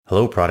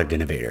Hello, product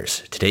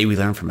innovators. Today we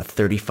learn from a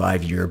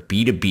 35-year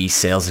B2B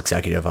sales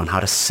executive on how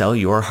to sell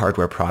your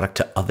hardware product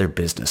to other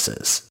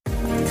businesses.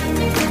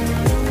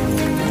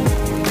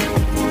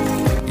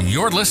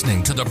 You're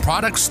listening to the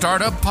Product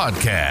Startup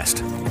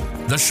Podcast,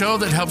 the show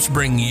that helps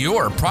bring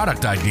your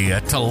product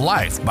idea to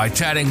life by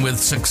chatting with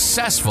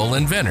successful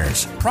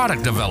inventors,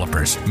 product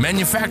developers,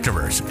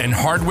 manufacturers, and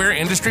hardware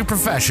industry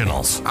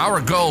professionals.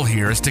 Our goal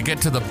here is to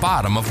get to the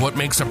bottom of what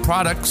makes a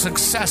product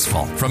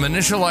successful, from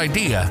initial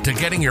idea to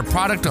getting your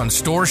product on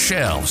store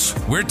shelves.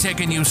 We're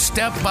taking you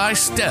step by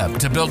step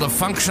to build a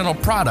functional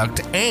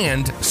product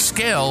and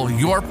scale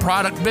your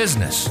product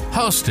business.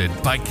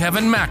 Hosted by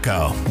Kevin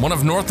Macko, one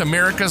of North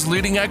America's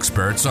leading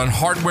experts on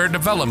hardware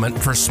development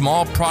for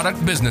small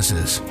product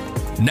businesses.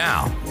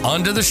 Now,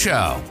 on to the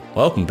show.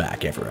 Welcome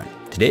back, everyone.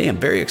 Today, I'm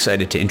very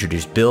excited to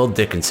introduce Bill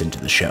Dickinson to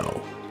the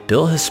show.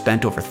 Bill has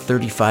spent over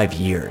 35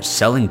 years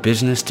selling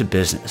business to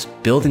business,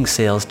 building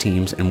sales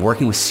teams, and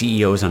working with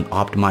CEOs on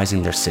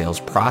optimizing their sales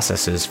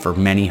processes for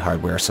many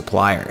hardware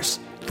suppliers.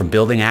 From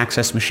building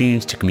access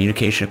machines to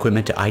communication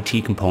equipment to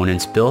IT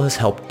components, Bill has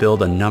helped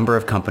build a number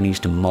of companies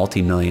to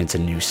multi-millions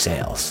in new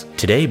sales.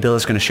 Today, Bill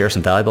is going to share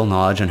some valuable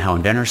knowledge on how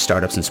inventors,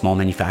 startups, and small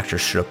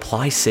manufacturers should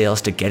apply sales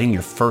to getting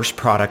your first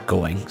product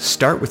going.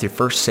 Start with your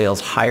first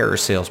sales hire or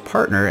sales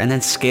partner, and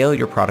then scale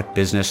your product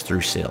business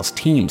through sales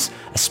teams,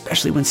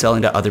 especially when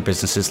selling to other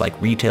businesses like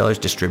retailers,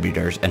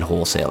 distributors, and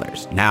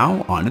wholesalers.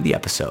 Now, on to the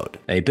episode.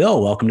 Hey,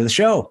 Bill, welcome to the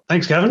show.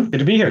 Thanks, Kevin. Good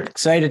to be here.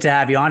 Excited to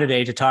have you on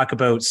today to talk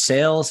about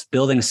sales,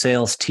 building a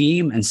sales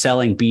team, and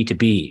selling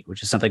B2B,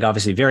 which is something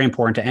obviously very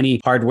important to any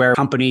hardware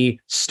company,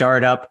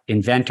 startup,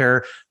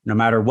 inventor. No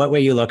matter what way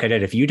you look at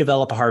it, if you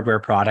develop a hardware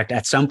product,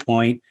 at some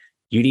point,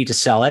 you need to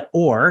sell it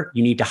or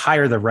you need to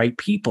hire the right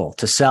people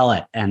to sell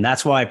it. And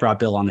that's why I brought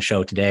Bill on the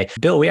show today.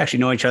 Bill, we actually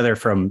know each other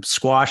from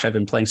squash. I've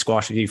been playing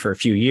squash with you for a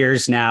few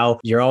years now.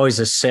 You're always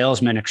a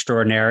salesman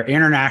extraordinaire,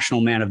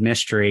 international man of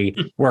mystery,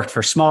 worked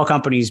for small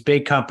companies,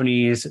 big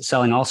companies,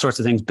 selling all sorts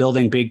of things,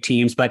 building big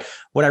teams. But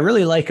what I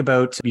really like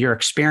about your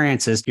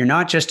experience is you're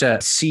not just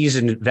a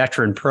seasoned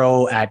veteran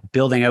pro at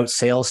building out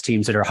sales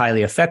teams that are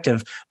highly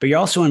effective, but you're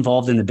also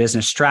involved in the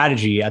business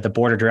strategy at the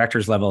board of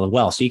directors level as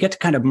well. So you get to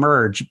kind of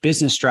merge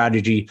business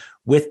strategy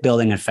with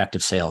building an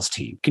effective sales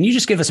team. Can you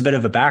just give us a bit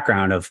of a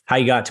background of how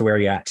you got to where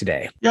you're at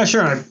today? Yeah,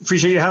 sure. I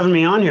appreciate you having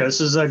me on here. This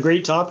is a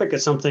great topic.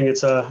 It's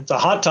a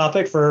hot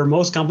topic for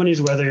most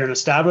companies, whether you're an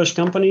established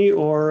company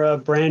or a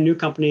brand new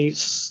company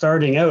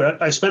starting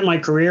out. I spent my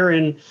career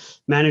in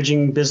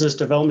managing business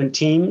development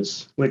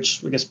teams,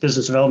 which I guess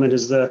business development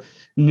is the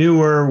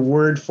newer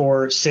word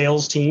for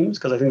sales teams,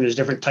 because I think there's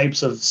different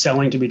types of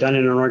selling to be done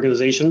in an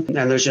organization.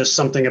 And there's just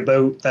something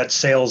about that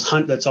sales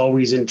hunt that's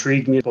always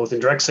intrigued me, both in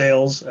direct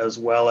sales as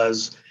well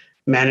as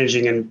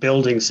managing and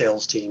building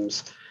sales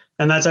teams.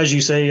 And that's, as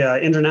you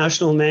say,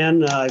 international,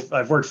 man.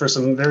 I've worked for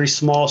some very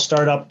small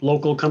startup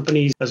local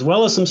companies, as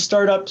well as some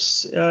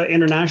startups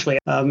internationally,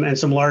 and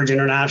some large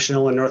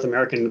international and North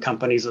American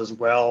companies as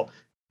well,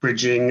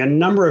 bridging a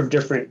number of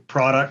different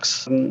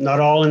products, not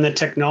all in the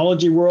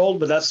technology world,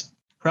 but that's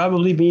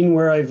probably been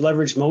where I've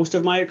leveraged most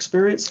of my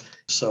experience.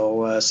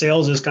 So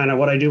sales is kind of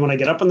what I do when I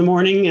get up in the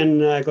morning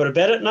and go to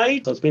bed at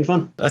night. So it's been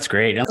fun. That's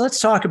great. Now,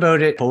 let's talk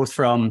about it both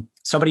from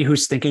somebody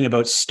who's thinking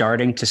about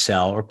starting to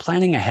sell or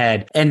planning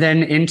ahead, and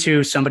then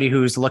into somebody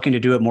who's looking to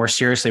do it more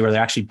seriously, where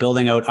they're actually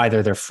building out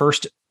either their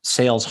first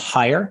sales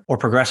hire or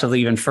progressively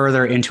even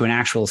further into an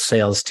actual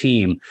sales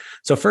team.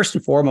 So first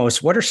and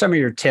foremost, what are some of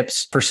your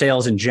tips for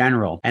sales in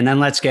general? And then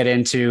let's get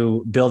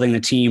into building the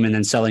team and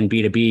then selling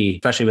B2B,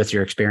 especially with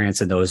your experience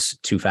in those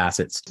two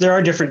facets. There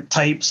are different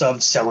types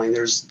of selling.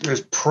 There's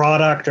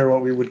product, or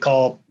what we would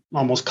call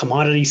almost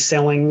commodity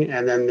selling,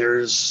 and then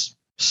there's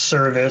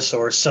service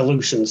or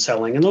solution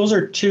selling. And those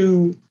are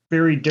two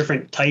very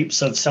different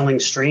types of selling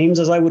streams,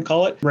 as I would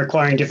call it,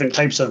 requiring different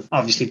types of,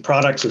 obviously,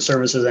 products and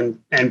services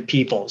and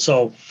people.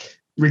 So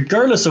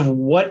regardless of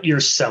what you're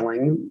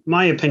selling,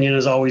 my opinion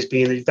has always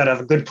been that you've got to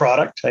have a good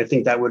product. I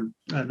think that would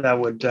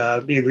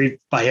be agreed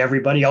by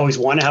everybody. You always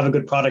want to have a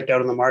good product out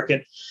in the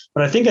market.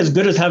 But I think as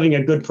good as having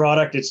a good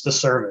product, it's the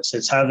service.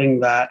 It's having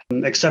that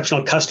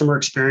exceptional customer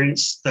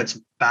experience that's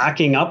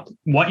backing up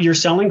what you're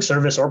selling,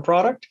 service or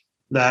product,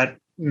 that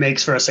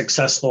makes for a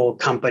successful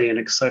company and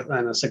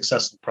a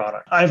successful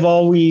product. I've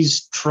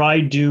always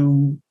tried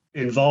to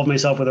involve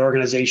myself with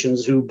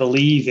organizations who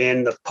believe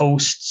in the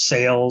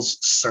post-sales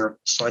service.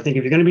 So I think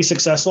if you're going to be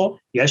successful,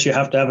 yes, you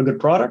have to have a good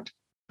product,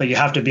 but you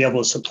have to be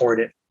able to support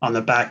it on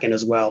the back end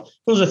as well.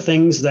 Those are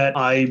things that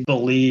I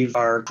believe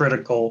are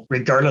critical,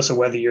 regardless of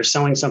whether you're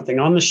selling something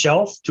on the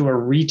shelf to a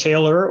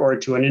retailer or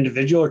to an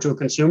individual or to a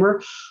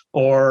consumer,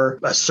 or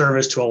a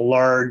service to a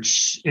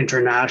large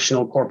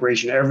international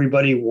corporation.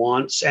 Everybody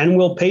wants and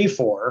will pay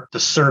for the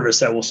service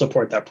that will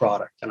support that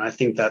product. And I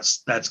think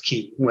that's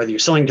key, whether you're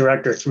selling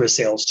direct or through a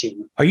sales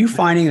team. Are you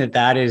finding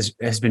that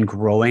has been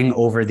growing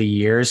over the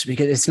years?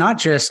 Because it's not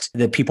just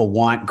that people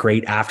want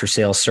great after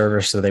sales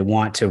service, so they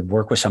want to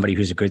work with somebody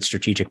who's a good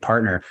strategic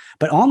partner,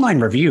 but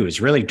online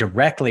reviews really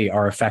directly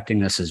are affecting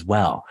this as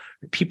well.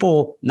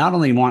 people not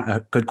only want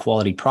a good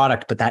quality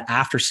product, but that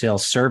after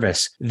sales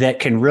service that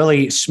can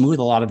really smooth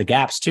a lot of the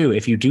gaps too.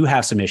 If you do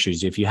have some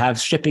issues, if you have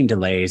shipping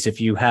delays, if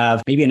you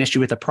have maybe an issue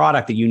with a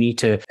product that you need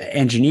to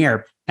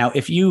engineer. Now,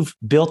 if you've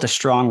built a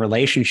strong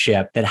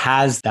relationship that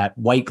has that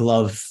white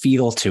glove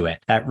feel to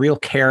it, that real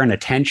care and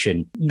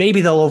attention,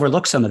 maybe they'll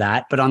overlook some of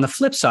that. But on the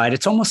flip side,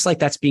 it's almost like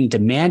that's being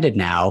demanded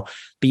now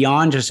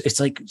beyond just, it's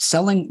like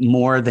selling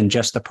more than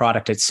just the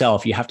product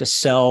itself. You have to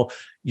sell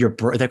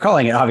they're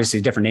calling it obviously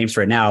different names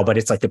for it now, but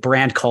it's like the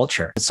brand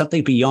culture. It's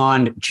something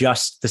beyond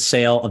just the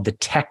sale of the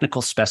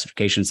technical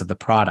specifications of the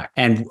product.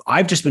 And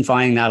I've just been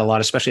finding that a lot,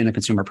 especially in the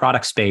consumer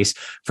product space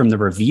from the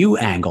review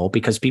angle,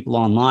 because people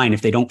online,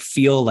 if they don't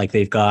feel like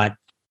they've got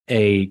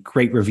a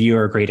great review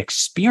or a great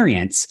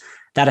experience,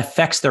 that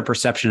affects their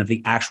perception of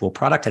the actual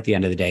product at the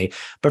end of the day.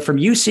 But from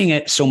you seeing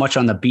it so much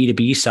on the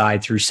B2B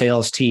side through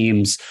sales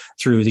teams,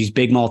 through these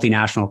big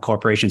multinational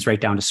corporations, right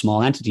down to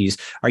small entities,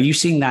 are you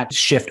seeing that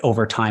shift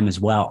over time as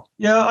well?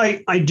 Yeah,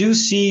 I do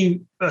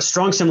see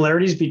strong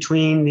similarities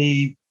between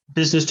the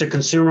business to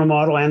consumer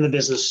model and the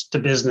business to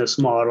business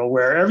model,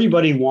 where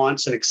everybody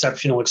wants an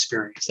exceptional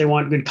experience. They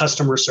want good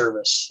customer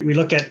service. We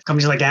look at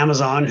companies like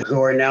Amazon who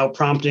are now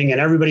prompting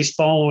and everybody's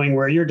following,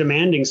 where you're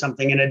demanding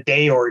something in a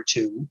day or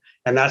two.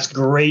 And that's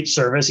great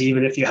service,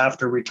 even if you have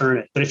to return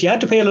it. But if you had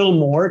to pay a little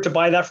more to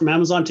buy that from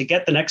Amazon to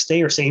get the next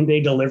day or same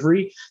day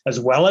delivery, as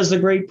well as the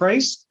great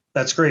price,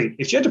 that's great.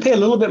 If you had to pay a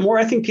little bit more,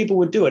 I think people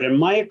would do it. In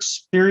my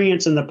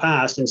experience in the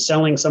past in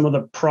selling some of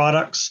the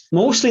products,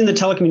 mostly in the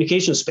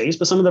telecommunications space,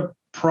 but some of the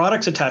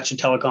products attached to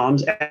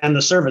telecoms and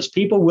the service,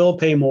 people will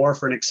pay more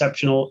for an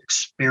exceptional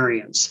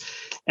experience.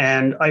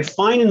 And I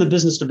find in the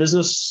business to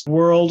business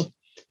world,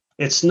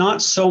 it's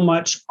not so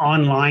much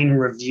online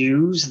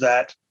reviews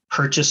that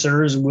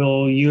purchasers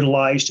will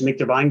utilize to make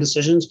their buying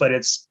decisions, but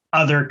it's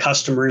other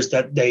customers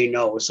that they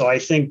know. So I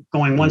think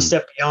going one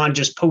step beyond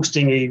just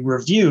posting a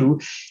review,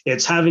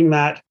 it's having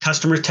that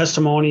customer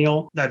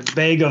testimonial, that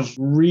bag of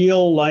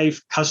real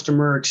life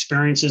customer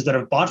experiences that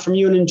have bought from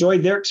you and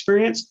enjoyed their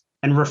experience,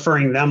 and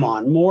referring them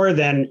on, more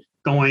than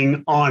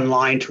going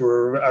online to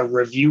a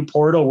review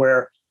portal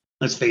where,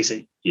 let's face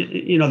it,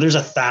 there's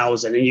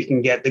 1,000 and you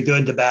can get the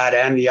good, the bad,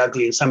 and the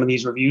ugly in some of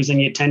these reviews.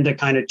 And you tend to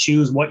kind of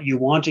choose what you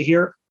want to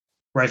hear.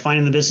 Where I find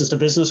in the business to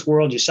business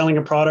world, you're selling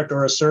a product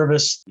or a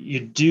service, you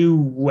do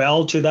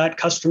well to that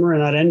customer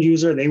and that end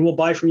user, they will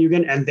buy from you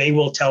again and they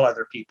will tell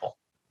other people,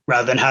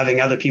 rather than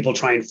having other people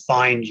try and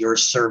find your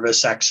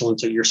service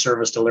excellence or your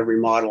service delivery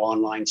model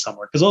online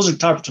somewhere. Because those are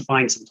tough to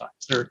find sometimes.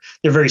 They're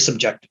very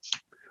subjective.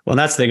 Well,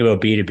 that's the thing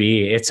about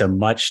B2B. It's a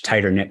much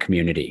tighter knit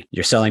community.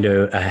 You're selling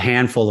to a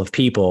handful of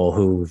people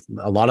who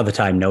a lot of the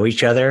time know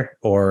each other,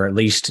 or at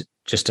least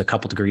just a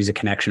couple degrees of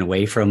connection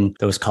away from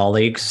those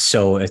colleagues.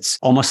 So it's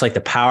almost like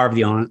the power of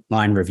the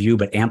online review,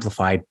 but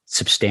amplified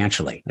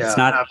substantially. It's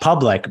not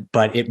public,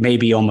 but it may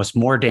be almost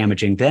more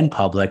damaging than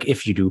public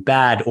if you do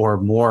bad, or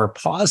more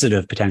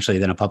positive potentially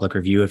than a public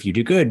review if you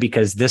do good,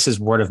 because this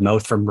is word of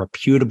mouth from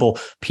reputable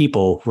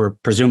people who are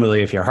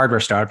presumably, if you're a hardware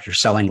startup, you're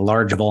selling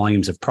large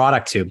volumes of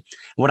product to.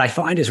 What I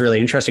find is really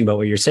interesting about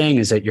what you're saying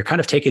is that you're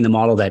kind of taking the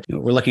model that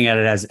we're looking at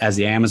it as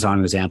the Amazon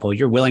example.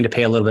 You're willing to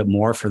pay a little bit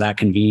more for that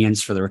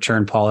convenience, for the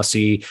return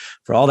policy,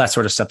 for all that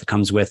sort of stuff that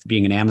comes with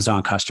being an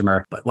Amazon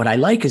customer. But what I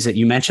like is that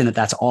you mentioned that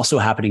that's also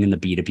happening in the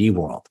B2B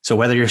world. So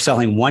whether you're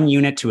selling one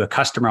unit to a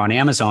customer on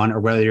Amazon,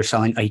 or whether you're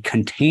selling a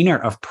container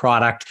of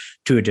product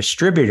to a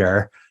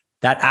distributor,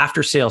 that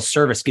after sales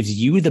service gives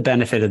you the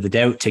benefit of the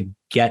doubt to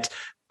get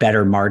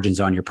better margins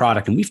on your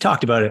product. And we've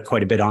talked about it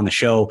quite a bit on the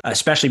show,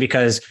 especially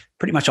because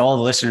pretty much all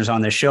the listeners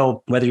on this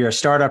show, whether you're a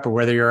startup or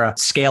whether you're a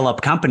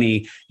scale-up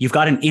company, you've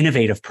got an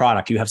innovative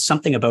product. You have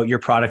something about your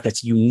product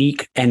that's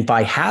unique. And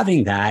by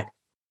having that,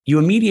 you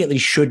immediately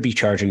should be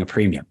charging a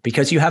premium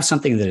because you have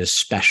something that is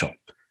special.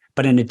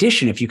 But in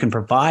addition, if you can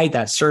provide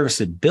that service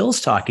that Bill's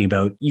talking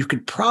about, you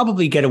could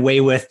probably get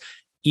away with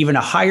even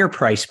a higher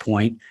price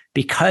point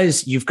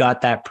because you've got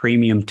that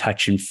premium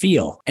touch and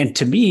feel. And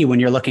to me, when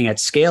you're looking at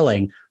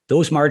scaling,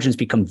 those margins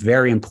become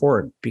very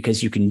important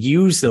because you can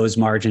use those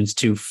margins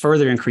to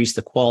further increase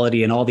the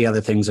quality and all the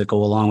other things that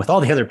go along with all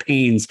the other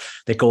pains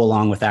that go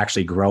along with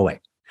actually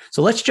growing.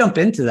 So let's jump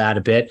into that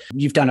a bit.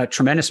 You've done a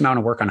tremendous amount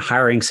of work on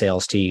hiring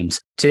sales teams.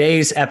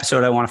 Today's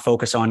episode, I want to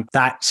focus on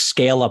that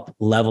scale up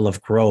level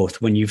of growth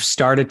when you've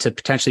started to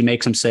potentially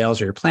make some sales,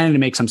 or you're planning to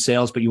make some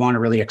sales, but you want to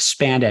really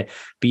expand it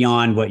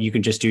beyond what you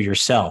can just do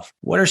yourself.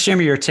 What are some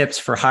of your tips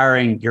for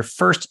hiring your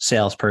first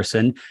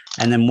salesperson?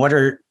 And then what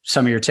are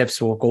some of your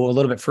tips? We'll go a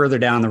little bit further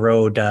down the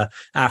road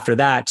after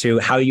that to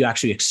how you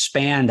actually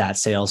expand that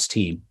sales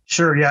team.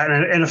 Sure. Yeah.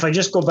 And if I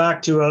just go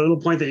back to a little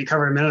point that you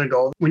covered a minute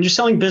ago, when you're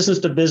selling business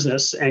to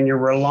business and you're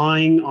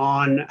relying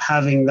on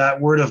having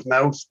that word of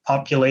mouth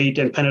populate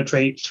and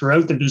penetrate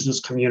throughout the business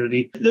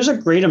community, there's a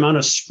great amount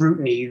of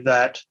scrutiny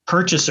that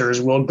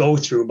purchasers will go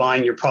through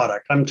buying your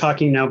product. I'm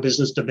talking now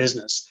business to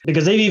business,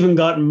 because they've even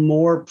got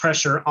more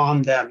pressure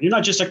on them. You're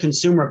not just a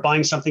consumer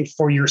buying something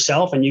for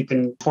yourself and you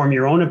can form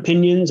your own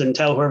opinions and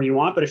tell whoever you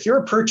want. But if you're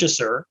a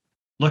purchaser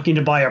looking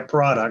to buy a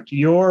product,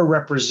 you're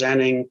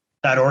representing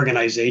that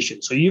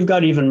organization. So you've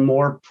got even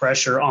more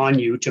pressure on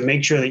you to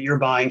make sure that you're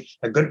buying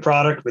a good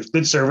product with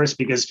good service,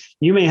 because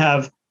you may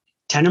have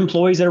 10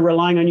 employees that are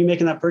relying on you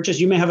making that purchase.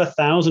 You may have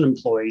 1,000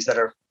 employees that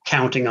are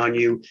counting on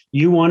you.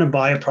 You want to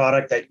buy a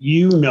product that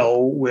you know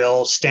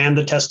will stand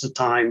the test of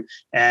time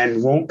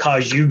and won't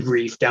cause you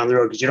grief down the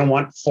road, because you don't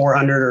want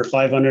 400 or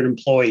 500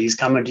 employees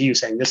coming to you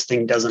saying this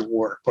thing doesn't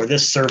work or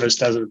this service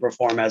doesn't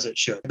perform as it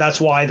should. That's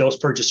why those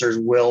purchasers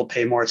will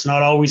pay more. It's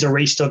not always a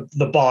race to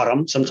the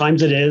bottom.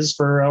 Sometimes it is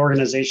for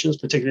organizations,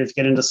 particularly if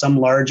you get into some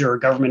larger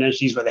government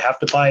entities where they have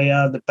to buy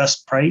the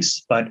best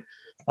price. But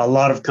a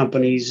lot of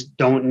companies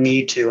don't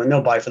need to, and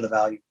they'll buy for the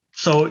value.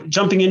 So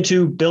jumping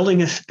into building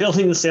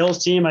the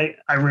sales team,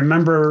 I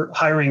remember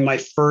hiring my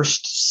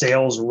first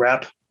sales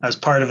rep as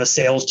part of a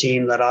sales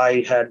team that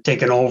I had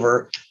taken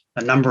over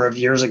a number of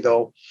years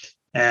ago.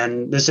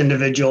 And this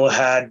individual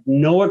had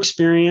no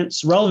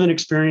relevant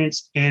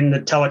experience in the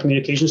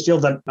telecommunications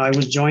field that I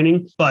was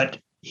joining, but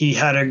he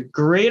had a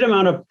great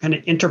amount of kind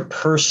of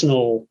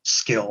interpersonal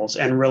skills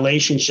and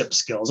relationship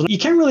skills. And you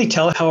can't really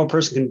tell how a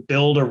person can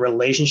build a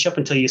relationship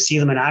until you see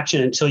them in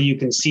action, until you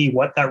can see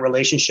what that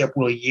relationship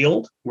will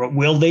yield.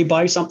 Will they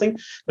buy something?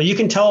 But you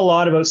can tell a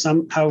lot about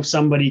how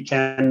somebody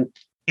can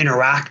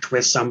interact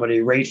with somebody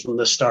right from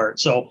the start.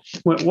 So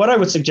what I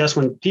would suggest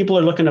when people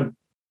are looking to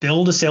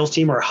build a sales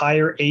team or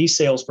hire a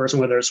salesperson,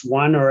 whether it's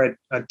one or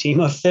a team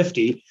of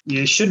 50,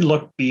 you should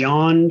look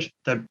beyond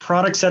the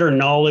product set or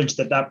knowledge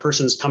that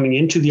person is coming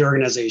into the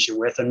organization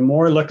with, and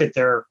more look at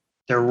their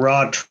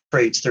raw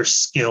traits, their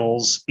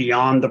skills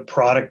beyond the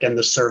product and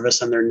the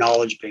service and their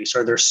knowledge base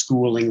or their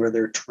schooling or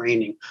their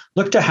training.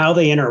 Look to how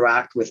they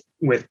interact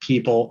with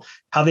people,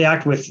 how they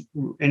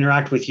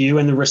interact with you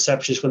and the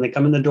receptionist when they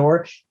come in the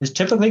door is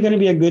typically going to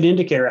be a good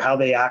indicator of how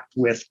they act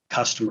with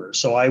customers.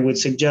 So I would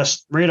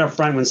suggest right up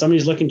front, when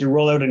somebody's looking to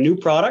roll out a new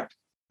product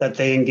that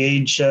they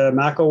engage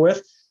Mako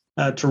with,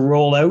 to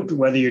roll out,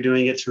 whether you're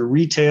doing it through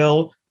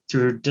retail,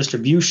 through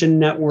distribution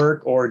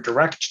network, or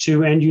direct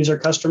to end user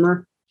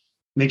customer,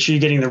 make sure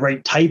you're getting the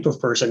right type of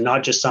person,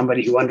 not just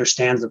somebody who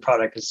understands the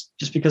product. Because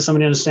just because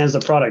somebody understands the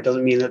product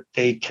doesn't mean that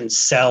they can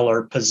sell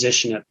or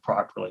position it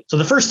properly. So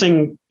the first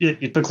thing you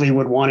typically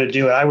would want to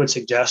do, I would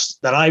suggest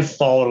that I've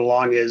followed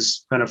along,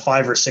 is kind of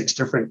 5 or 6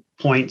 different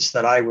points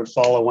that I would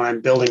follow when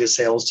I'm building a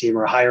sales team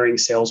or hiring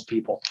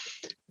salespeople.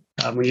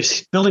 When you're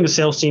building a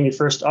sales team,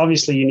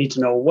 obviously you need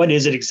to know, what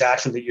is it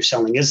exactly that you're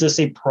selling? Is this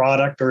a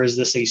product or is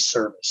this a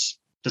service?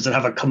 Does it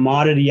have a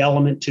commodity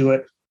element to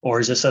it? Or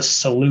is this a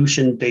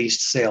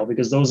solution-based sale?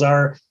 Because those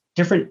are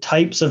different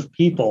types of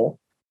people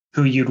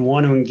who you'd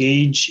want to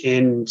engage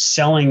in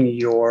selling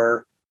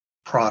your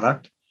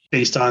product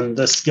based on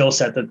the skill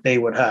set that they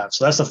would have.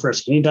 So that's the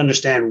first. You need to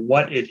understand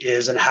what it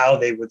is and how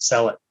they would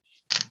sell it.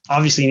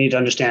 Obviously, you need to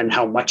understand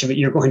how much of it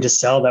you're going to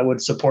sell that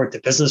would support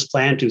the business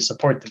plan, to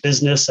support the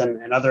business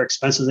and other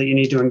expenses that you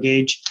need to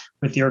engage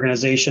with the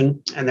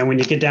organization. And then when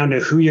you get down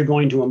to who you're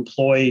going to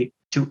employ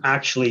to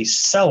actually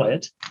sell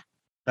it,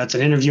 that's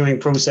an interviewing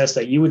process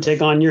that you would take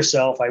on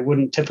yourself. I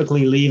wouldn't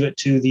typically leave it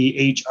to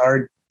the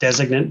HR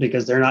designate,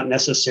 because they're not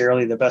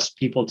necessarily the best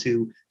people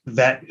to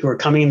vet who are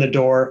coming in the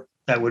door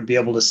that would be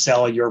able to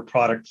sell your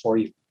product for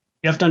you.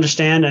 You have to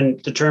understand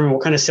and determine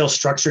what kind of sales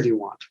structure do you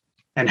want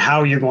and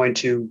how you're going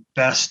to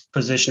best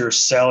position or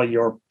sell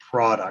your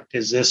product.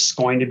 Is this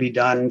going to be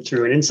done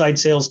through an inside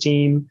sales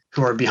team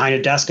who are behind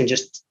a desk and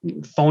just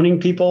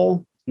phoning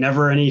people,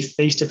 never any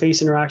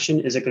face-to-face interaction?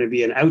 Is it going to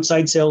be an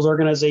outside sales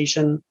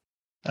organization?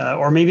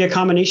 Or maybe a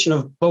combination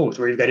of both,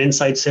 where you've got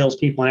inside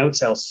salespeople and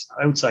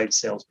outside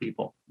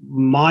salespeople.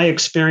 My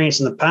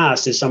experience in the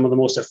past is some of the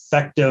most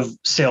effective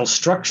sales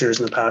structures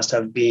in the past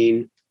have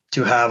been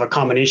to have a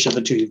combination of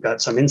the two. You've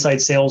got some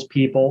inside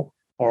salespeople,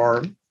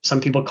 or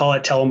some people call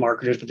it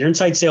telemarketers, but they're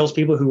inside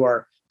salespeople who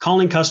are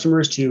calling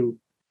customers to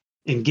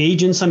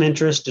engage in some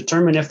interest,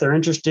 determine if they're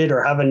interested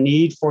or have a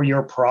need for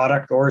your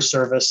product or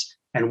service.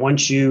 And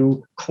once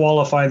you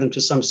qualify them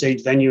to some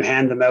stage, then you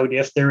hand them out.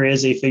 If there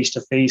is a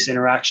face-to-face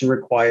interaction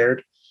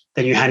required,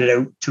 then you hand it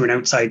out to an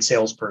outside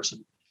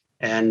salesperson.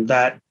 And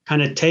that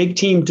kind of tag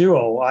team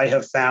duo, I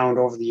have found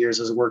over the years,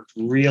 has worked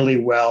really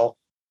well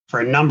for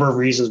a number of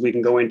reasons. We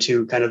can go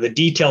into kind of the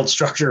detailed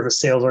structure of a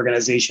sales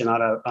organization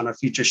on a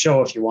future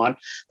show if you want.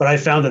 But I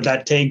found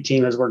that tag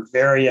team has worked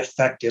very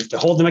effective to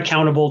hold them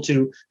accountable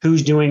to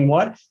who's doing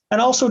what, and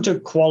also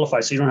to qualify.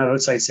 So you don't have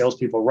outside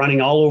salespeople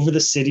running all over the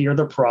city or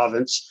the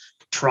province,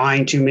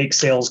 trying to make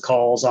sales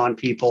calls on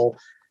people,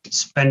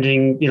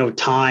 spending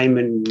time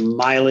and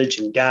mileage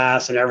and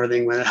gas and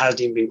everything when it hasn't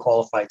even been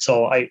qualified.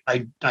 So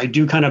I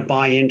do kind of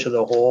buy into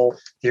the whole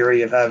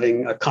theory of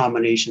having a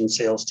combination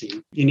sales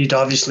team. You need to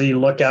obviously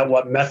look at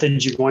what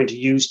methods you're going to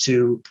use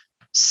to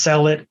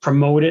sell it,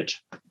 promote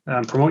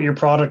your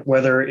product,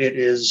 whether it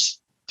is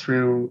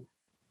through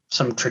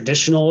some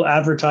traditional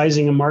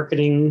advertising and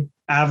marketing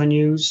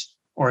avenues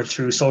or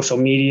through social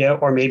media,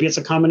 or maybe it's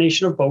a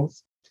combination of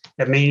both.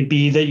 It may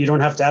be that you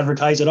don't have to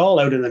advertise it all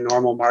out in the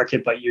normal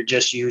market, but you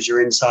just use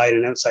your inside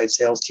and outside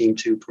sales team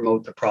to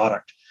promote the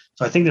product.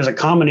 So I think there's a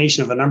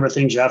combination of a number of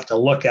things you have to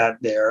look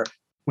at there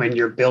when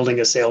you're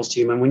building a sales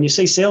team. And when you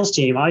say sales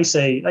team, I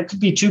say that could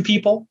be 2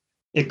 people.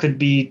 It could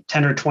be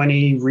 10 or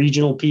 20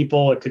 regional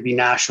people. It could be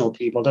national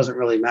people. It doesn't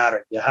really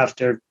matter. You have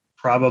to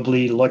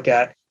probably look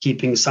at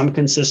keeping some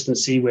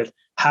consistency with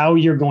how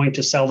you're going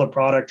to sell the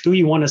product, who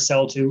you want to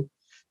sell to.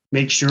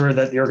 Make sure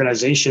that the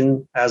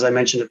organization, as I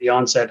mentioned at the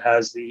onset,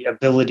 has the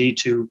ability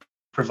to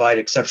provide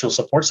exceptional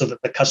support so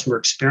that the customer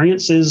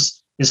experience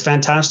is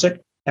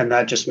fantastic. And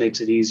that just makes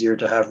it easier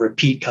to have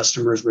repeat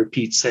customers,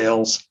 repeat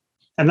sales.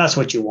 And that's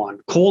what you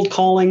want. Cold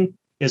calling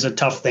is a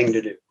tough thing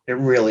to do. It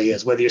really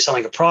is. Whether you're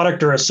selling a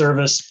product or a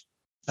service,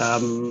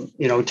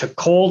 to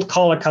cold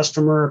call a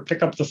customer,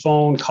 pick up the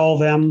phone, call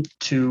them,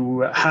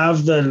 to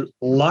have the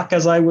luck,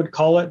 as I would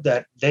call it,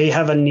 that they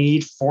have a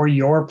need for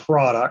your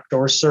product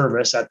or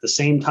service at the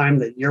same time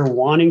that you're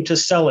wanting to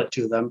sell it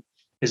to them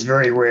is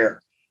very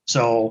rare.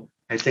 So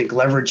I think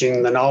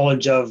leveraging the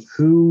knowledge of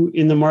who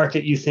in the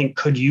market you think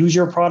could use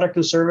your product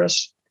and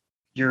service,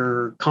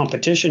 your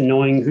competition,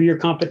 knowing who your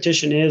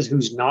competition is,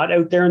 who's not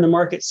out there in the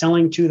market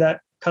selling to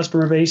that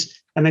customer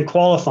base, and then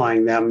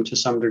qualifying them to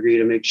some degree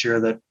to make sure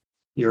that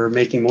you're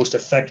making most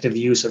effective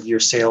use of your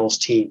sales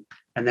team.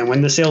 And then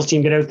when the sales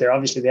team get out there,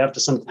 obviously they have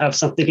to have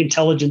something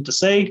intelligent to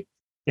say.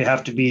 They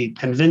have to be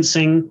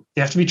convincing.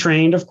 They have to be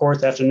trained, of course.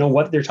 They have to know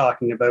what they're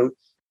talking about.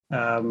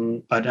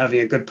 But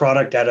having a good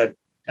product at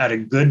a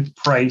good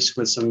price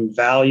with some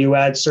value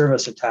add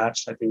service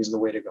attached, I think is the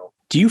way to go.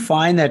 Do you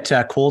find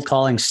that cold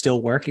calling is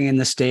still working in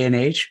this day and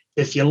age?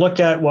 If you look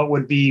at what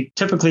would be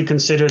typically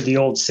considered the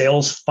old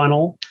sales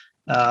funnel,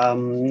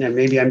 and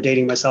maybe I'm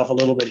dating myself a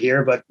little bit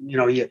here, but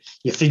you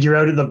figure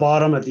out at the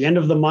bottom, at the end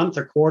of the month,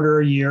 a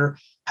quarter, a year,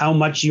 how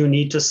much you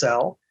need to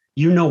sell.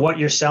 You know what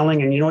you're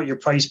selling, and you know what your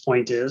price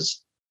point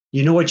is.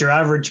 You know what your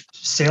average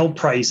sale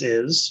price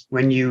is.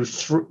 When you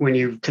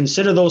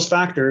consider those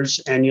factors,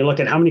 and you look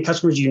at how many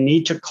customers you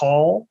need to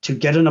call to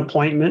get an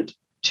appointment,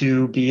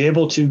 to be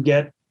able to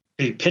get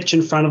a pitch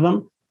in front of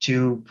them,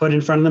 to put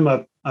in front of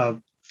them a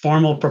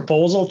formal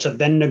proposal, to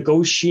then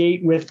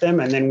negotiate with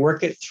them and then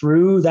work it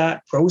through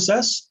that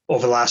process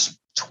over the last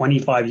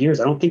 25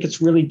 years. I don't think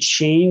it's really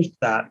changed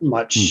that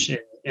much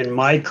in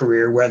my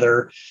career,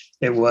 whether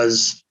it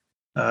was,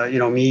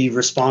 me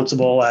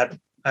responsible at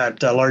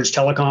a large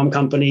telecom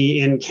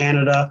company in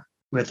Canada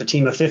with a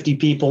team of 50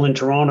 people in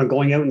Toronto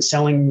going out and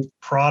selling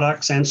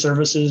products and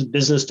services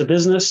business to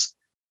business,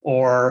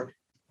 or,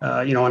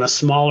 in a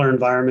smaller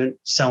environment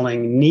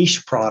selling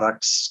niche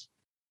products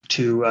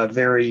to a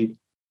very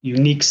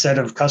unique set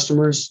of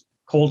customers.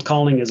 Cold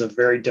calling is a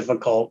very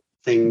difficult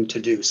thing to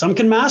do. Some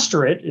can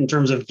master it in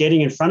terms of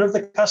getting in front of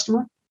the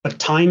customer, but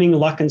timing,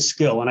 luck, and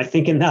skill, and I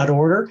think in that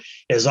order,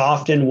 is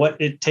often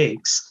what it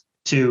takes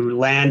to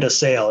land a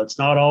sale. It's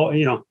not all,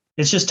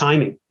 it's just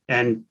timing.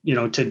 And,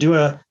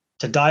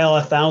 to dial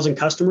 1,000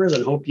 customers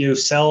and hope you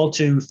sell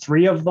to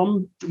 3 of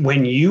them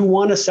when you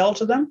want to sell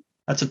to them,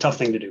 that's a tough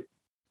thing to do.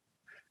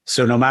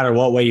 So no matter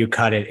what way you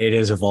cut it, it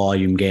is a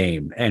volume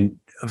game. And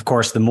of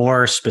course, the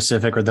more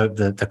specific or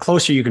the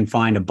closer you can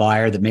find a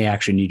buyer that may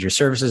actually need your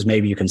services,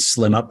 maybe you can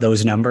slim up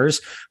those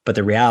numbers. But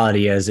the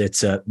reality is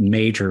it's a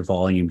major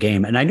volume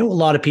game. And I know a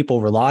lot of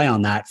people rely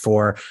on that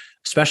for,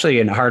 especially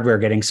in hardware,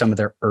 getting some of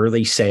their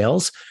early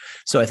sales.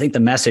 So I think the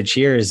message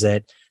here is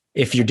that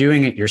if you're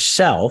doing it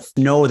yourself,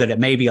 know that it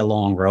may be a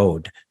long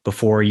road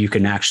before you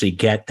can actually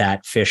get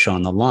that fish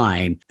on the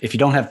line. If you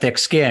don't have thick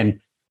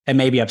skin, it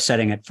may be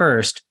upsetting at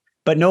first,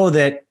 but know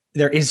that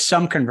there is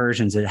some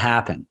conversions that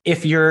happen.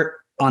 If you're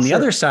on the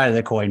other side of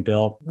the coin,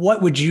 Bill,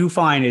 what would you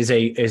find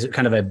is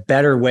kind of a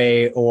better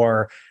way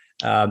or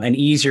an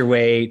easier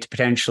way to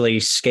potentially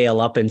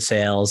scale up in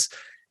sales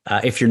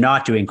if you're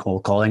not doing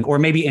cold calling, or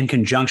maybe in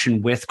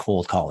conjunction with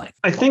cold calling?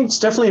 I think it's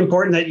definitely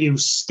important that you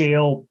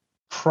scale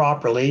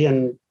properly.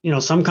 And,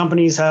 some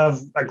companies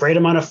have a great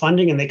amount of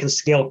funding and they can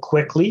scale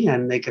quickly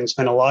and they can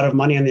spend a lot of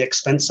money on the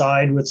expense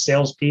side with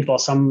salespeople.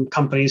 Some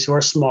companies who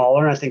are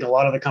smaller, and I think a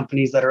lot of the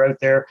companies that are out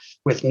there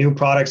with new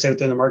products out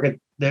there in the market,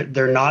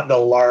 they're not the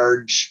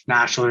large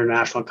national,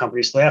 international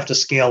companies. So they have to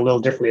scale a little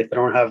differently if they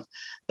don't have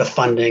the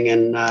funding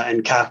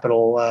and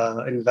capital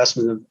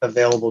investment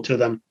available to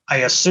them. I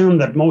assume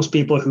that most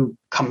people who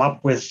come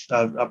up with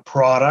a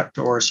product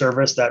or a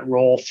service that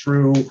roll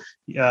through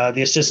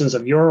the assistance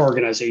of your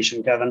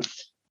organization, Kevin,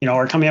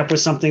 are coming up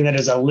with something that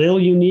is a little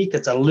unique.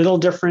 It's a little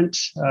different.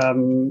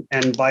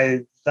 And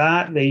by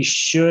that, they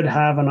should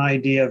have an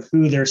idea of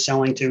who they're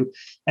selling to.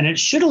 And it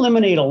should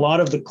eliminate a lot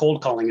of the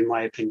cold calling, in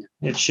my opinion.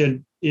 It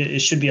should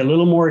be a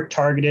little more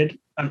targeted,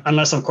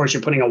 unless, of course,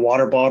 you're putting a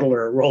water bottle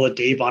or a roll of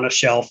Dave on a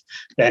shelf,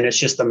 then it's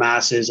just the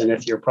masses. And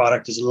if your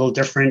product is a little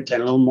different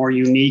and a little more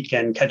unique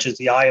and catches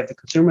the eye of the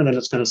consumer, then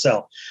it's going to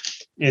sell.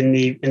 In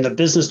the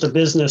business to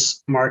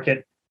business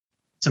market,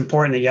 it's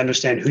important that you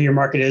understand who your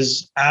market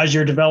is as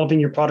you're developing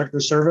your product or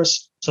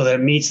service so that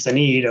it meets the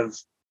need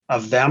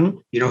of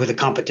them. You know who the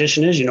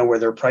competition is, where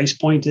their price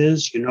point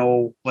is,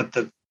 what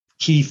the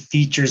key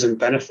features and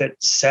benefit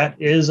set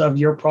is of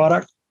your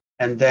product.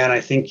 And then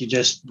I think you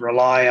just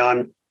rely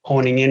on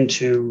honing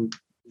into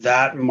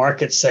that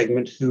market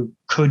segment who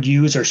could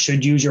use or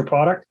should use your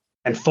product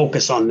and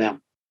focus on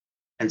them.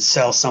 and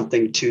sell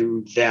something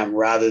to them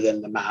rather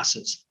than the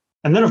masses.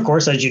 And then, of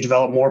course, as you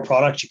develop more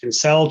products, you can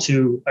sell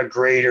to a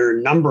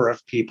greater number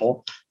of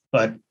people,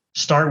 but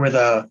start with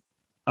a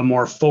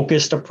more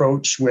focused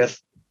approach with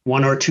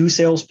one or two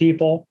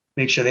salespeople.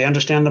 Make sure they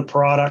understand the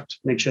product,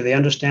 make sure they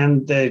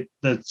understand the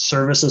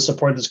service and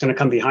support that's going to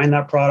come behind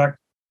that product,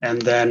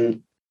 and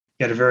then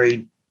get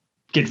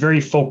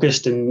very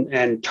focused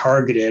and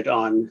targeted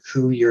on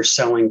who you're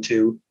selling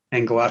to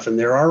and go after them.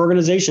 There are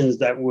organizations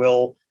that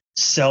will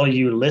sell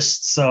you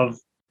lists of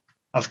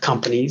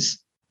companies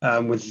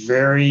with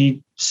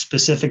very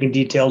specific and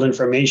detailed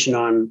information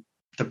on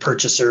the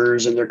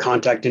purchasers and their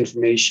contact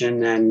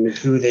information and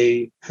who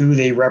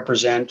they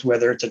represent,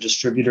 whether it's a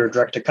distributor or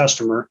direct to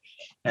customer.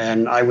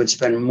 And I would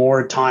spend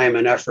more time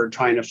and effort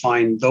trying to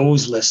find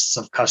those lists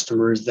of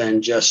customers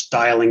than just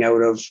dialing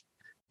out of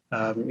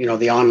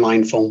the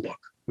online phone book,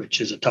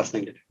 which is a tough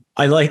thing to do.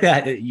 I like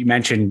that you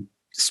mentioned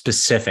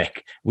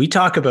specific. We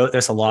talk about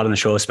this a lot on the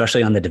show,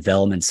 especially on the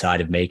development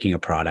side of making a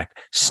product.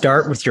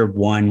 Start with your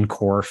one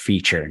core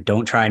feature.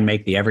 Don't try and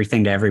make the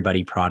everything to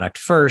everybody product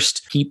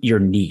first. Keep your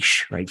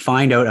niche, right?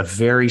 Find out a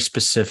very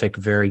specific,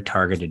 very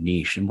targeted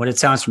niche. And what it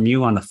sounds from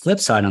you on the flip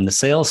side, on the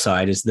sales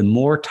side, is the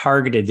more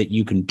targeted that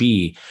you can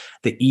be,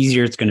 the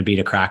easier it's going to be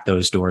to crack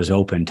those doors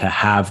open, to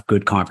have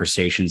good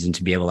conversations and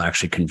to be able to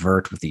actually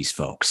convert with these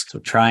folks. So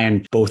try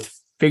and both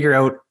figure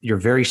out your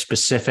very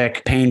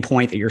specific pain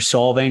point that you're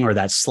solving, or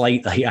that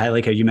slight, I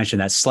like how you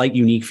mentioned that slight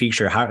unique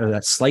feature,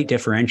 that slight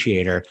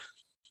differentiator,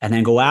 and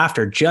then go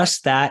after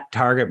just that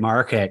target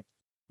market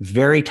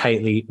very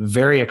tightly,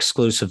 very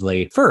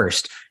exclusively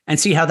first, and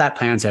see how that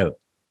plans out.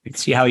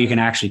 See how you can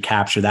actually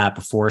capture that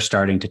before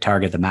starting to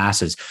target the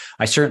masses.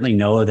 I certainly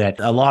know that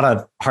a lot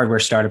of hardware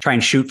startups try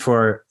and shoot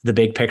for the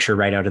big picture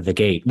right out of the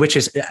gate, which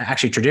is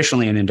actually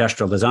traditionally in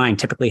industrial design,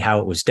 typically how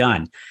it was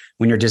done.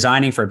 When you're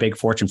designing for a big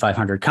Fortune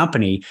 500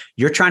 company,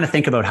 you're trying to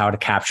think about how to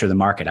capture the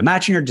market.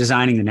 Imagine you're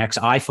designing the next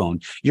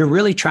iPhone. You're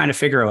really trying to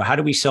figure out, how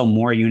do we sell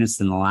more units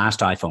than the last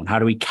iPhone? How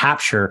do we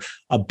capture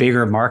a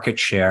bigger market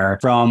share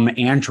from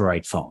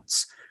Android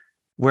phones?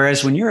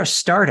 Whereas when you're a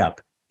startup,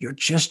 you're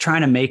just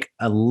trying to make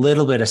a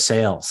little bit of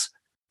sales,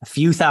 a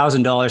few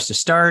 $1,000s to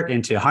start,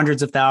 into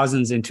hundreds of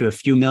thousands, into a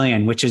few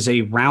million, which is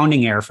a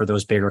rounding error for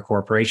those bigger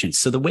corporations.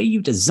 So the way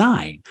you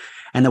design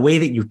and the way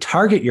that you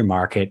target your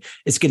market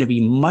is going to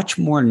be much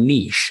more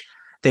niche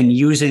than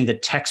using the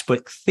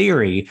textbook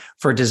theory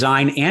for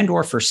design and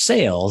or for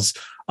sales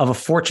of a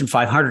Fortune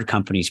 500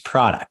 company's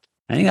product.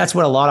 I think that's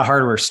what a lot of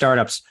hardware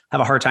startups have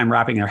a hard time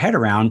wrapping their head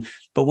around.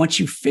 But once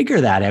you figure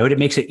that out, it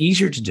makes it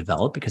easier to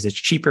develop because it's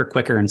cheaper,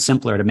 quicker, and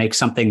simpler to make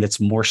something that's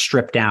more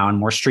stripped down,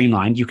 more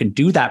streamlined. You can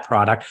do that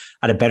product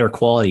at a better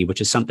quality, which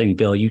is something,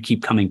 Bill, you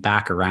keep coming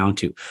back around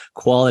to.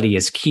 Quality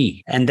is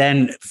key. And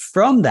then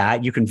from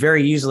that, you can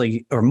very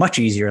easily, or much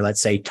easier,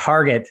 let's say,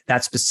 target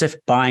that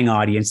specific buying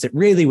audience that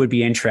really would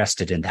be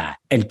interested in that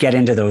and get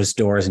into those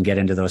doors and get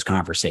into those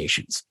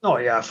conversations. Oh,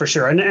 yeah, for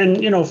sure.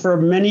 And for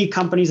many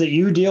companies that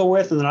you deal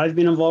with and that I've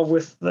been involved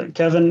with,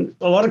 Kevin,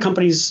 a lot of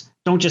companies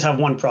don't just have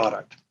one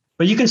product,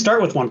 but you can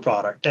start with one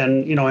product.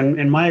 And,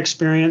 in my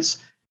experience,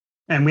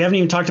 and we haven't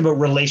even talked about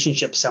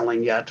relationship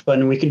selling yet,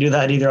 but we can do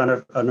that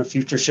either on a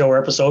future show or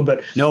episode.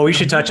 But no, we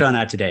should touch on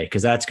that today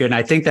because that's good. And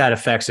I think that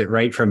affects it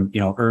right from,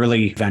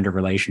 early vendor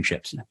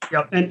relationships.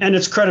 Yep. And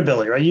it's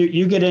credibility, right?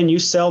 You get in, you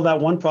sell that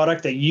one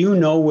product that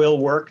will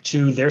work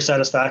to their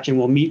satisfaction,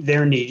 will meet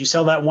their need. You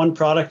sell that one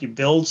product, you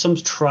build some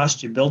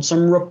trust, you build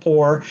some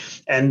rapport,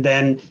 and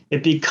then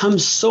it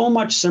becomes so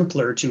much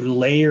simpler to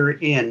layer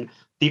in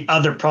the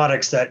other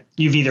products that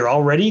you've either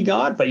already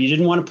got, but you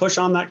didn't want to push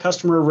on that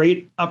customer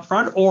rate up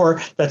front,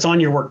 or that's on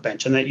your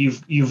workbench and that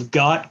you've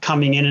got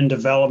coming in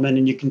development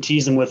and you can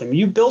tease them with them.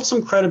 You build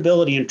some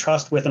credibility and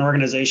trust with an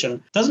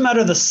organization. Doesn't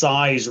matter the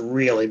size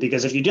really,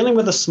 because if you're dealing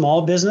with a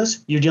small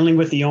business, you're dealing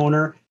with the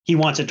owner. He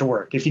wants it to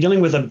work. If you're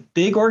dealing with a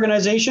big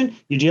organization,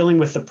 you're dealing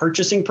with the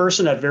purchasing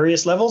person at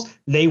various levels.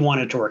 They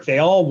want it to work. They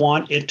all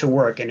want it to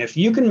work. And if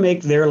you can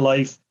make their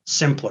life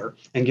simpler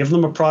and give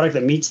them a product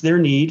that meets their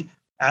need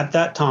at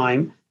that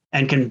time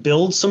and can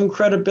build some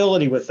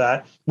credibility with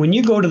that, when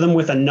you go to them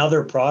with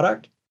another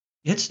product,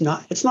 it's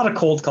not a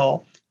cold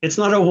call. It's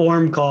not a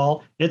warm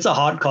call. It's a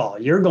hot call.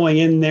 You're going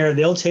in there.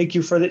 They'll take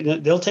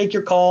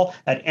your call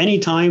at any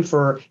time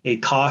for a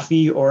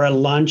coffee or a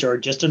lunch or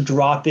just a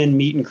drop-in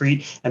meet and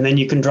greet. And then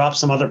you can drop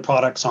some other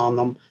products on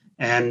them.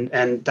 And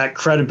that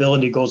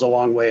credibility goes a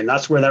long way. And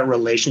that's where that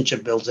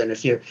relationship builds in.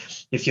 If you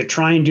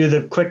try and do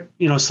the quick,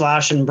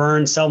 slash and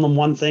burn, sell them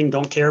one thing,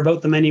 don't care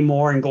about them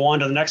anymore and go on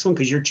to the next one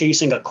because you're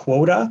chasing a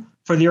quota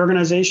for the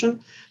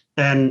organization,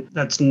 then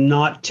that's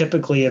not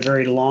typically a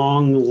very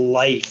long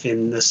life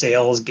in the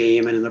sales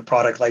game and in the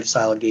product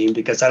lifestyle game,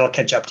 because that'll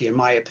catch up to you. In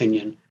my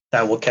opinion,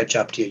 that will catch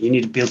up to you. You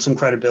need to build some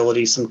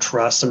credibility, some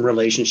trust, some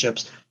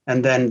relationships,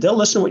 and then they'll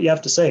listen to what you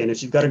have to say. And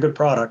if you've got a good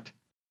product,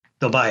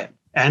 they'll buy it.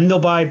 And they'll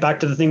buy, back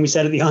to the thing we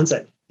said at the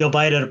onset, they'll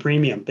buy it at a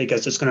premium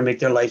because it's going to make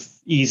their life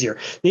easier.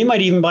 They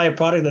might even buy a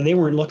product that they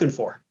weren't looking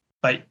for.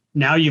 But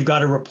now you've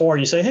got a rapport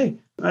and you say, hey,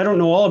 I don't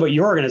know all about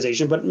your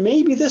organization, but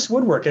maybe this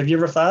would work. Have you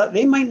ever thought?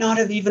 They might not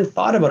have even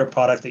thought about a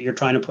product that you're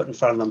trying to put in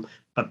front of them,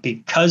 but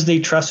because they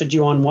trusted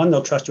you on one,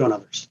 they'll trust you on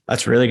others.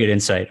 That's really good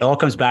insight. It all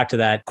comes back to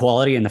that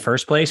quality in the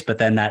first place, but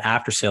then that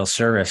after sales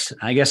service.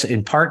 I guess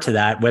in part to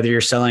that, whether you're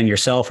selling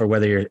yourself or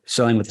whether you're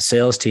selling with a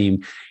sales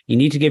team, you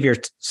need to give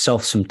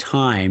yourself some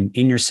time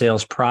in your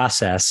sales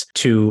process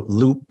to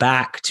loop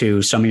back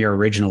to some of your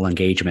original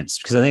engagements.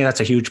 Because I think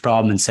that's a huge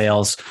problem in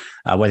sales,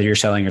 whether you're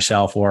selling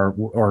yourself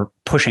or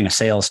pushing a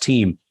sales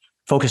team.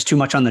 Focus too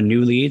much on the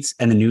new leads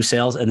and the new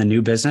sales and the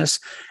new business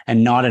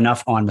and not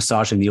enough on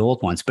massaging the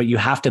old ones. But you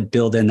have to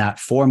build in that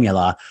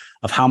formula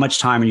of how much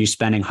time are you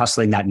spending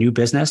hustling that new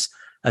business,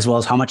 as well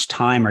as how much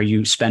time are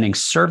you spending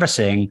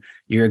servicing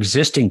your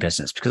existing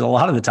business? Because a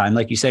lot of the time,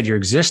 like you said, your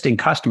existing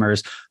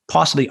customers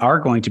possibly are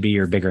going to be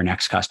your bigger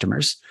next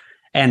customers.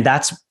 And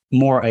that's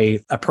more a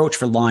approach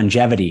for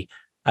longevity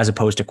as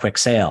opposed to quick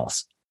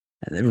sales.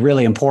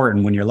 Really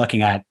important when you're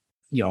looking at,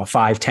 a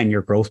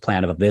 5-10-year growth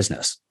plan of a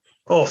business.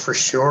 Oh, for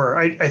sure.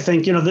 I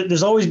think,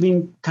 there's always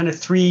been kind of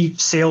 3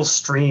 sales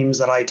streams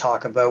that I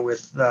talk about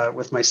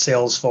with my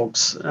sales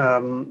folks.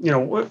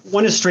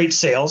 One is straight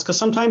sales, because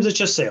sometimes it's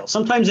just sales.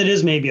 Sometimes it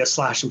is maybe a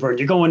slash and burn.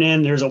 You're going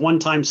in, there's a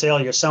one-time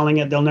sale, you're selling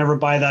it, they'll never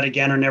buy that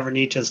again or never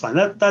need to. It's fine.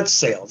 That's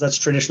sales. That's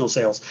traditional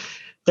sales.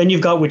 Then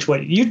you've got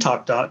what you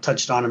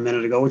touched on a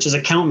minute ago, which is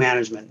account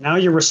management. Now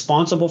you're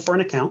responsible for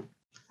an account,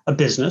 a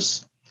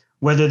business,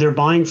 whether they're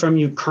buying from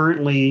you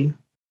currently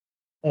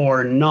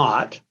or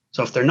not.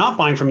 So if they're not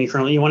buying from you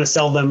currently, you want to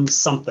sell them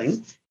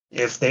something.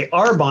 If they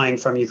are buying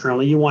from you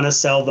currently, you want to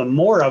sell them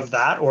more of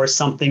that or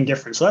something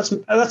different. So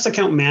that's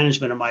account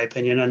management, in my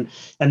opinion.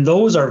 And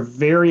those are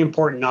very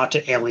important not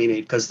to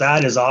alienate, because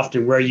that is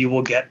often where you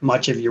will get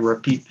much of your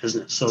repeat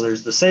business. So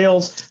there's the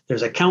sales,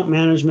 there's account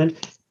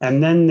management,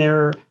 and then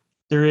there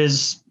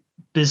is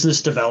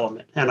business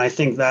development. And I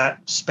think that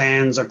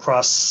spans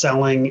across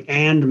selling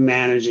and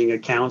managing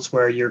accounts,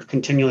 where you're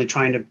continually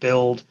trying to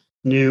build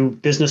new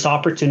business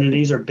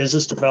opportunities or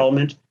business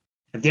development.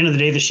 At the end of the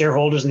day, the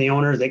shareholders and the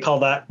owners, they call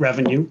that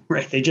revenue,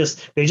 right? They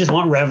just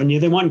want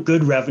revenue. They want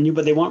good revenue,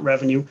 but they want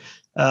revenue.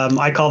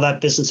 I call that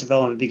business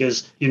development,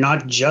 because you're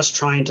not just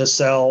trying to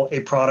sell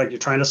a product. You're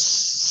trying to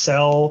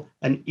sell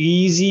an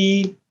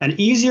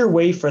easier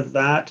way for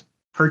that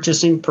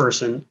purchasing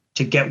person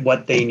to get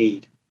what they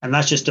need. And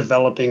that's just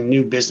developing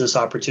new business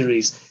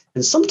opportunities.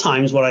 And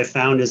sometimes what I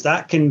found is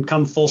that can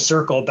come full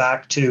circle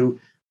back to,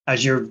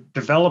 as you're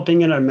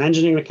developing and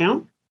managing an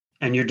account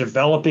and you're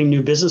developing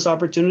new business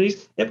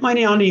opportunities, it might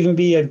not even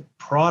be a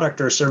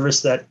product or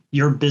service that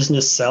your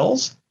business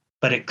sells,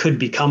 but it could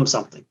become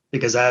something.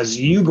 Because as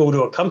you go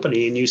to a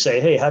company and you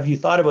say, hey, have you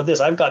thought about this?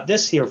 I've got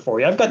this here for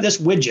you. I've got this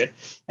widget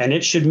and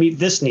it should meet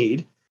this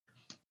need.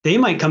 They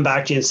might come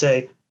back to you and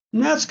say,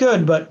 that's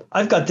good, but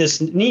I've got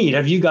this need.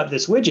 Have you got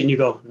this widget? And you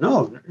go,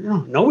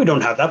 no, we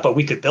don't have that, but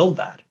we could build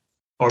that.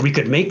 Or we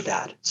could make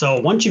that. So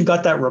once you've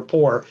got that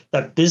rapport,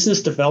 that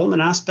business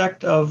development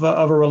aspect of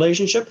a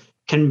relationship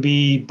can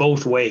be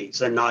both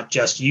ways, and not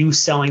just you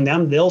selling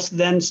them. They'll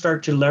then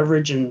start to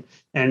leverage and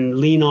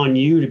lean on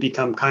you to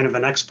become kind of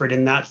an expert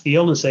in that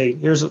field and say,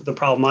 here's the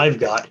problem I've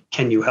got.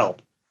 Can you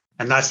help?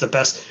 And that's the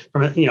best,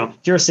 if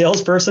you're a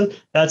salesperson,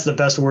 that's the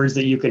best words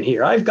that you can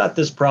hear. I've got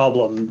this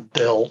problem,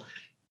 Bill.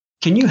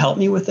 Can you help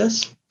me with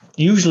this?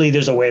 Usually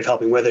there's a way of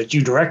helping, whether it's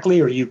you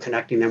directly or you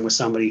connecting them with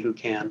somebody who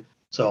can.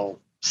 So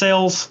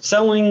sales,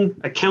 selling,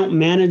 account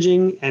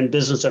managing, and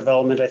business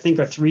development, I think,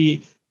 are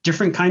 3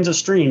 different kinds of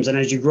streams. And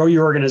as you grow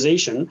your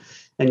organization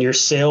and your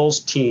sales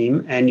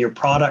team and your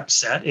product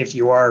set, if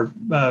you are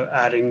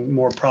adding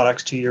more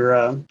products to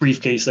your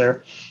briefcase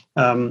there,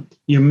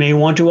 you may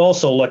want to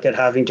also look at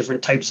having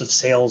different types of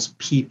sales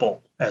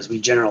people as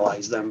we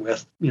generalize them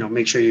with,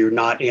 make sure you're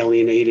not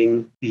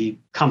alienating the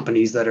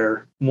companies that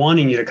are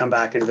wanting you to come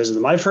back and visit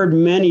them. I've heard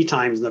many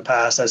times in the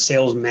past as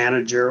sales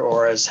manager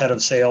or as head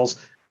of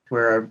sales,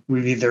 where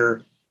we've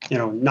either,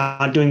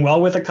 not doing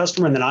well with a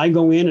customer, and then I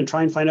go in and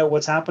try and find out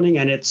what's happening.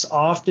 And it's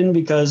often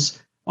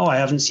because, I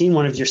haven't seen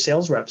one of your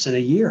sales reps in a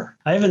year.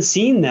 I haven't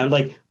seen them.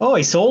 Like,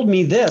 he sold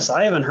me this.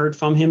 I haven't heard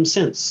from him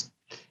since.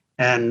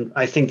 And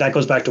I think that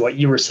goes back to what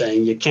you were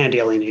saying. You can't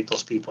alienate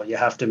those people. You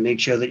have to make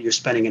sure that you're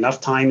spending enough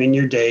time in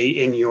your day,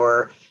 in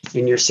your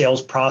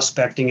sales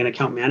prospecting and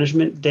account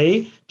management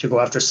day, to go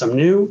after some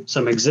new,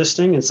 some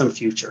existing, and some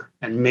future,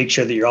 and make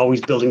sure that you're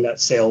always building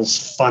that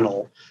sales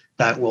funnel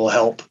that will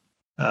help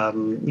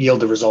yield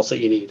the results that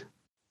you need.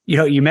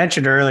 You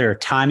mentioned earlier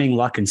timing,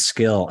 luck, and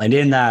skill. And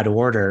in that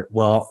order,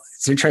 well,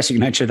 it's interesting you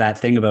mentioned that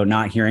thing about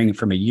not hearing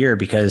from a year,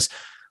 because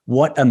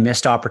what a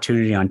missed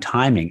opportunity on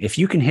timing. If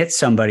you can hit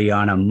somebody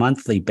on a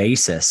monthly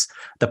basis,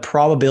 the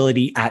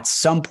probability at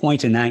some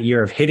point in that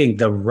year of hitting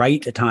the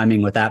right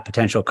timing with that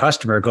potential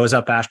customer goes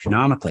up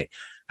astronomically.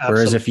 Absolutely.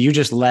 Whereas if you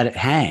just let it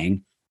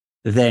hang,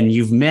 then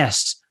you've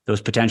missed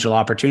those potential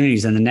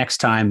opportunities. And the next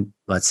time,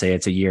 let's say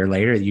it's a year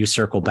later, you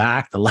circle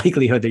back, the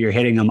likelihood that you're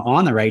hitting them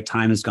on the right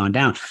time has gone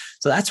down.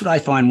 So that's what I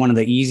find one of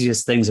the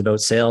easiest things about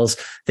sales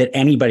that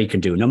anybody can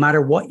do, no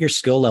matter what your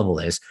skill level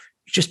is.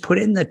 You just put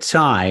in the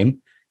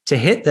time to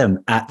hit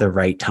them at the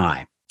right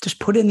time. just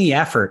put in the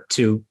effort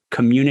to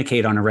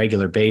communicate on a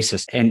regular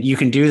basis. And you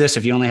can do this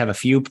if you only have a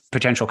few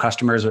potential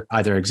customers,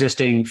 either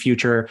existing,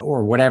 future,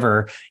 or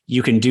whatever.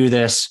 You can do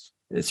this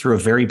through a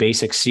very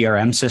basic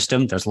CRM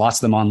system. There's lots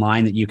of them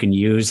online that you can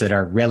use that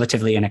are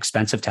relatively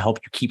inexpensive to help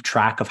you keep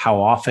track of how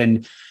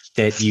often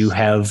that you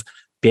have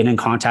been in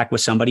contact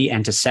with somebody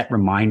and to set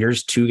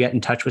reminders to get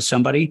in touch with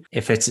somebody.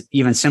 If it's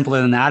even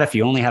simpler than that, if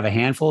you only have a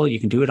handful, you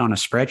can do it on a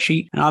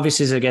spreadsheet. And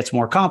obviously, as it gets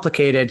more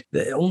complicated,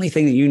 the only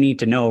thing that you need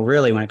to know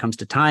really when it comes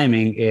to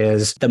timing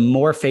is the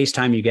more face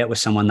time you get with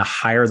someone, the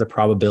higher the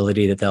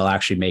probability that they'll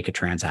actually make a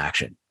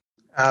transaction.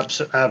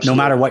 Absolutely. No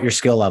matter what your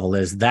skill level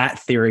is, that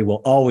theory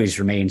will always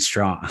remain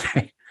strong.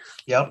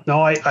 Yep.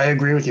 No, I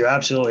agree with you.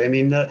 Absolutely. I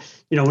mean,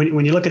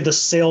 when you look at the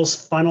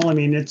sales funnel, I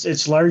mean,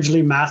 it's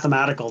largely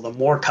mathematical. The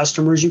more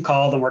customers you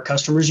call, the more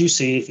customers you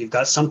see. If you've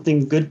got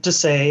something good to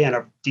say and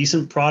a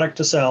decent product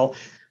to sell,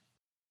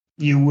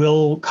 you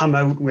will come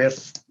out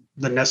with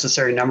the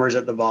necessary numbers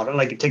at the bottom.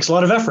 Like, it takes a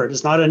lot of effort.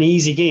 It's not an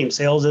easy game.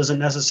 Sales isn't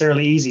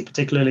necessarily easy,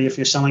 particularly if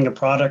you're selling a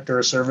product or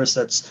a service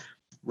that's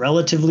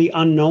relatively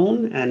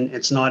unknown and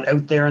it's not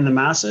out there in the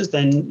masses,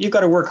 then you've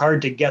got to work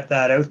hard to get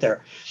that out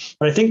there.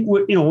 But I think,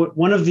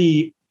 one of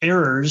the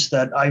errors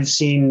that I've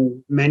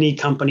seen many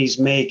companies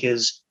make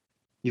is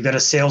you've got a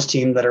sales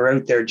team that are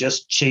out there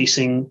just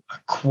chasing a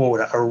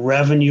quota, a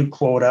revenue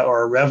quota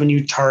or a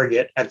revenue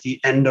target at the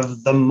end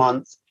of the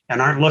month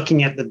and aren't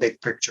looking at the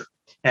big picture.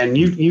 And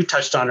you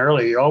touched on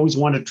earlier, you always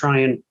want to try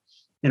and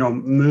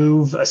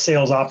move a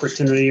sales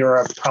opportunity or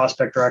a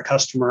prospect or a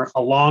customer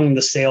along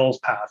the sales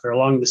path or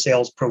along the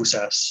sales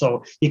process.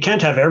 So you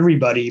can't have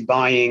everybody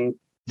buying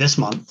this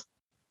month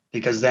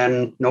because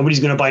then nobody's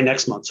going to buy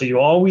next month. So you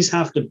always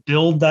have to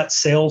build that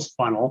sales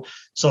funnel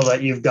so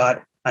that you've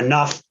got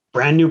enough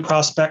brand new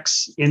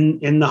prospects in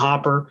the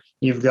hopper.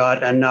 You've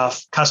got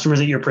enough customers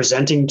that you're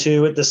presenting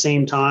to at the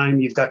same time.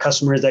 You've got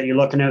customers that you're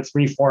looking at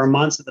 3-4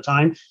 months at the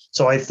time.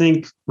 So I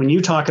think when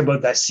you talk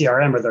about that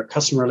CRM or the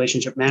customer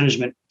relationship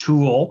management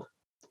tool,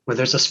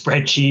 whether it's a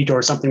spreadsheet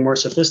or something more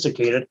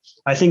sophisticated,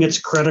 I think it's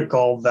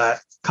critical that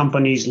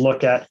companies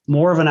look at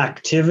more of an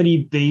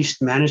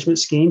activity-based management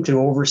scheme to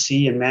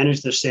oversee and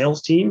manage their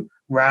sales team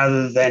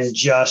rather than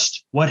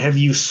just what have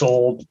you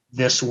sold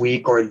this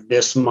week or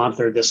this month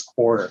or this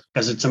quarter.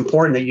 Because it's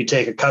important that you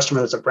take a customer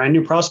that's a brand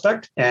new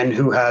prospect and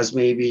who has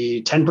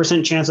maybe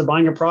 10% chance of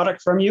buying a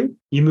product from you,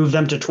 you move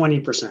them to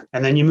 20%,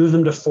 and then you move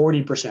them to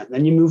 40%,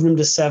 then you move them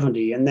to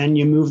 70%, and then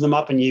you move them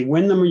up and you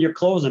win them or you're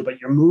closing, but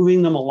you're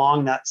moving them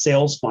along that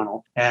sales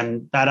funnel.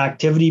 And that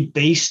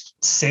activity-based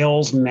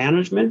sales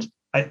management,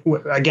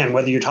 again,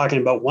 whether you're talking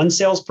about one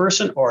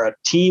salesperson or a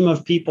team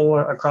of people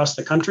across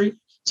the country,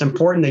 it's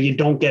important that you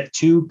don't get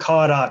too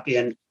caught up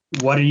in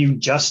what are you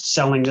just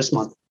selling this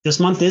month. This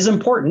month is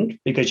important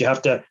because you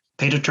have to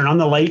pay to turn on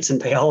the lights and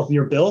pay all of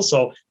your bills.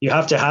 So you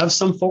have to have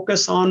some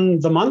focus on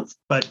the month,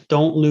 but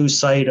don't lose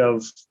sight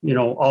of,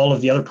 all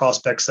of the other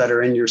prospects that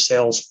are in your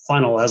sales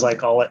funnel, as I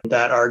call it,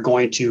 that are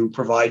going to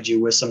provide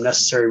you with some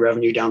necessary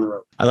revenue down the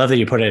road. I love that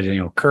you put it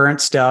in, current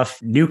stuff,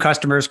 new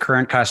customers,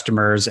 current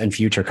customers, and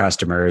future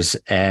customers.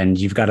 And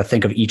you've got to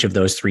think of each of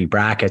those three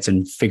brackets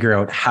and figure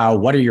out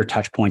what are your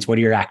touch points? What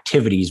are your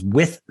activities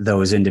with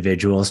those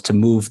individuals to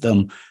move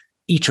them,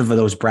 each of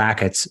those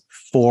brackets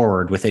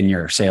forward within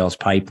your sales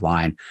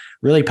pipeline.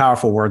 Really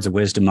powerful words of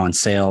wisdom on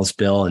sales,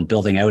 Bill, and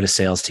building out a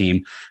sales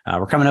team.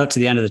 We're coming out to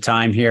the end of the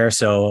time here.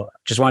 So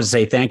just wanted to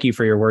say thank you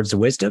for your words of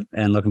wisdom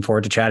and looking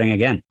forward to chatting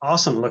again.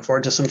 Awesome. Look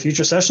forward to some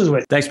future sessions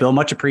with you. Thanks, Bill.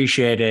 Much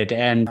appreciated.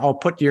 And I'll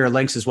put your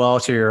links as well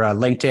to your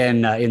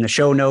LinkedIn in the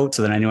show notes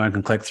so that anyone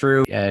can click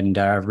through and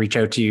reach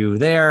out to you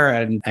there.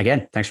 And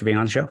again, thanks for being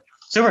on the show.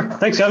 Super.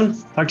 Thanks, Kevin.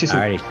 Talk to you soon.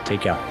 All righty.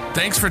 Take care.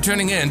 Thanks for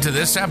tuning in to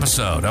this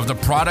episode of the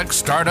Product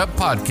Startup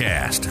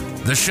Podcast,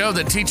 the show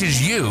that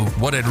teaches you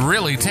what it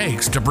really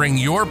takes to bring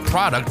your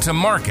product to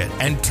market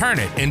and turn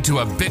it into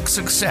a big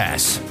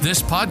success.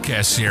 This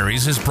podcast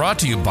series is brought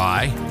to you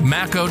by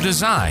Mako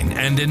Design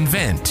and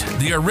Invent,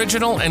 the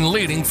original and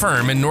leading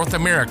firm in North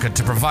America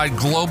to provide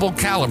global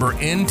caliber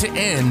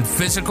end-to-end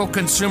physical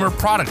consumer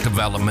product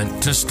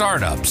development to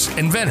startups,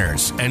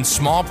 inventors, and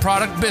small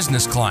product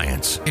business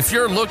clients. If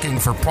you're looking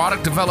for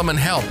product development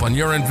help on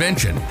your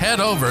invention, head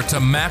over to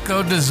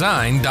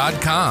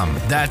makodesign.com.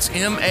 That's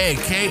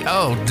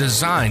MAKO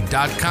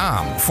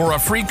design.com for a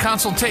free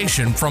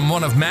consultation from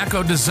one of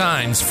Mako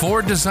Design's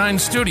 4 design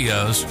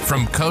studios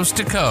from coast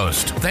to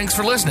coast. Thanks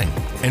for listening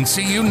and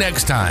see you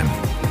next time.